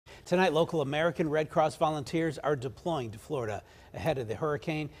Tonight, local American Red Cross volunteers are deploying to Florida ahead of the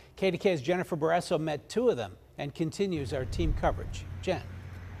hurricane. KDKA's Jennifer Barrasso met two of them and continues our team coverage. Jen.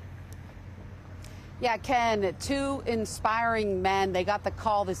 Yeah, Ken, two inspiring men. They got the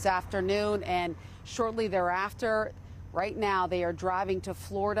call this afternoon, and shortly thereafter, right now, they are driving to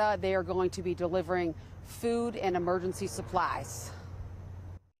Florida. They are going to be delivering food and emergency supplies.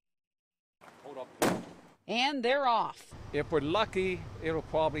 Hold up. And they're off. If we're lucky, it'll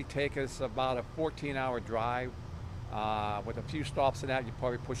probably take us about a 14-hour drive. With a few stops in that, you're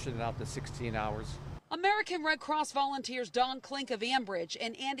probably pushing it out to 16 hours. American Red Cross volunteers Don Klink of Ambridge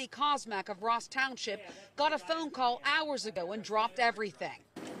and Andy Kosmak of Ross Township got a phone call hours ago and dropped everything.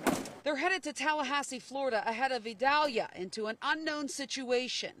 They're headed to Tallahassee, Florida ahead of Idalia into an unknown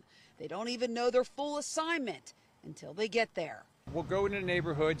situation. They don't even know their full assignment until they get there. We'll go into the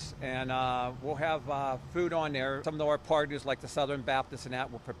neighborhoods and we'll have food on there. Some of our partners like the Southern Baptists and that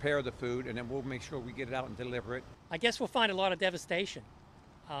will prepare the food, and then we'll make sure we get it out and deliver it. I guess we'll find a lot of devastation.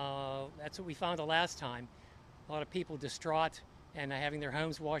 That's what we found the last time. A lot of people distraught and having their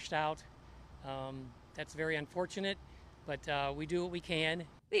homes washed out. That's very unfortunate, but we do what we can.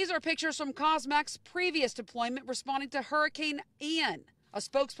 These are pictures from Kosmak's previous deployment responding to Hurricane Ian. A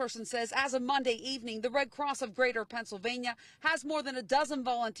spokesperson says as of Monday evening, the Red Cross of Greater Pennsylvania has more than a dozen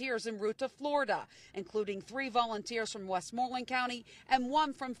volunteers en route to Florida, including 3 volunteers from Westmoreland County and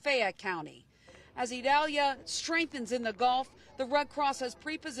 1 from Fayette County. As Idalia strengthens in the Gulf, the Red Cross has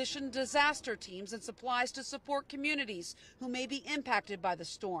pre-positioned disaster teams and supplies to support communities who may be impacted by the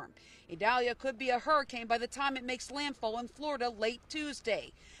storm. Idalia could be a hurricane by the time it makes landfall in Florida late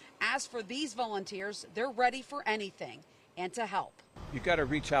Tuesday. As for these volunteers, they're ready for anything and to help. You got to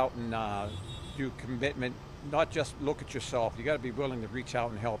reach out and do commitment, not just look at yourself. You got to be willing to reach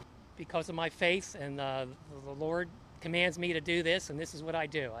out and help. Because of my faith and the Lord commands me to do this, and this is what I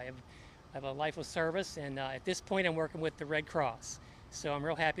do. I have a life of service, and at this point I'm working with the Red Cross, so I'm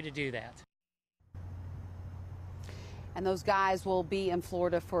real happy to do that. And those guys will be in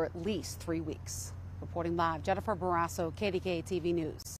Florida for at least 3 weeks. Reporting live, Jennifer Barrasso, KDKA-TV News.